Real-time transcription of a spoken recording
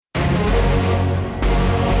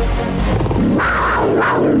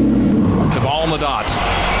The ball on the dot.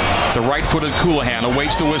 The right-footed Coulihan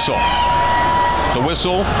awaits the whistle. The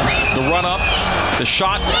whistle, the run-up, the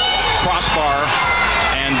shot, crossbar,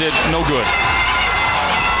 and did no good.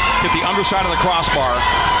 Hit the underside of the crossbar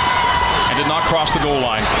and did not cross the goal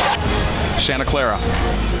line. Santa Clara.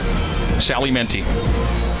 Sally Menti.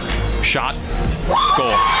 Shot,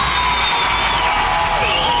 goal.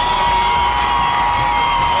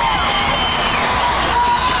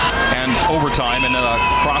 And overtime and a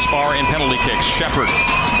crossbar and penalty kicks. Shepard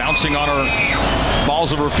bouncing on her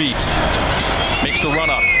balls of her feet. Makes the run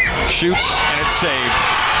up. Shoots, and it's saved.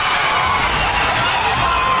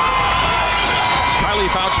 Kylie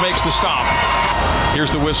Fouch makes the stop.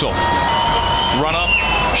 Here's the whistle. Run up,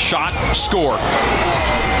 shot, score.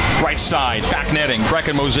 Right side, back netting.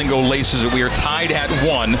 Brecken Mozingo laces it. We are tied at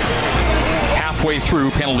 1. Halfway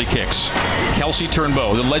through penalty kicks. Kelsey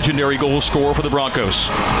Turnbow, the legendary goal scorer for the Broncos,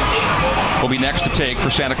 will be next to take for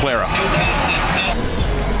Santa Clara.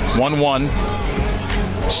 1-1.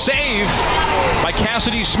 Save by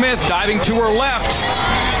Cassidy Smith, diving to her left.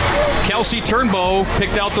 Kelsey Turnbow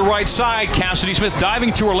picked out the right side. Cassidy Smith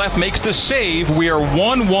diving to her left makes the save. We are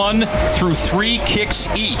 1-1 through 3 kicks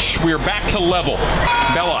each. We are back to level.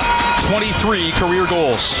 Bella, 23 career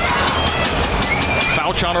goals.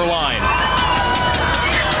 Fouch on her line.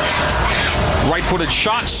 Right-footed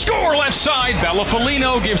shot, score left side. Bella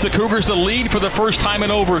Folino gives the Cougars the lead for the first time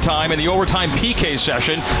in overtime in the overtime PK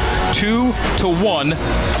session. 2-1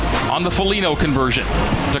 on the Folino conversion.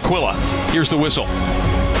 D'Aquila, here's the whistle.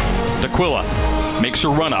 D'Aquila makes her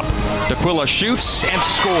run up. D'Aquila shoots and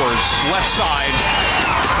scores left side.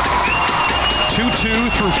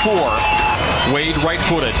 2-2 through 4. Wade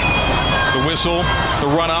right-footed. The whistle, the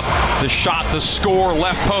run up, the shot, the score,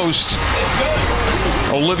 left post.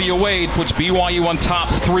 Olivia Wade puts BYU on top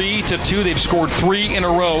 3-2. They've scored 3 in a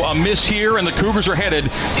row. A miss here, and the Cougars are headed.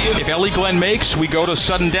 If Ellie Glenn makes, we go to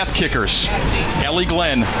sudden death kickers. Ellie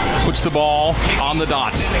Glenn puts the ball on the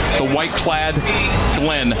dot. The white-clad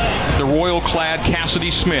Glenn, the royal-clad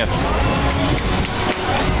Cassidy Smith.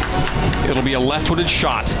 It'll be a left-footed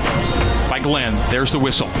shot by Glenn. There's the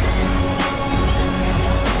whistle.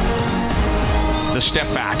 The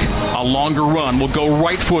step back, a longer run, will go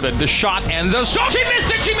right-footed. The shot and the... Oh, she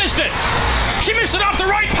missed it! She missed it! She missed it off the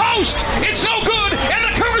right post! It's no good, and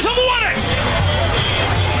the Cougars have won it!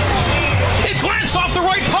 It glanced off the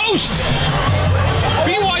right post!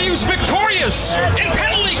 BYU's victorious in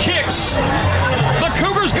penalty kicks! The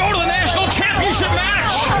Cougars go to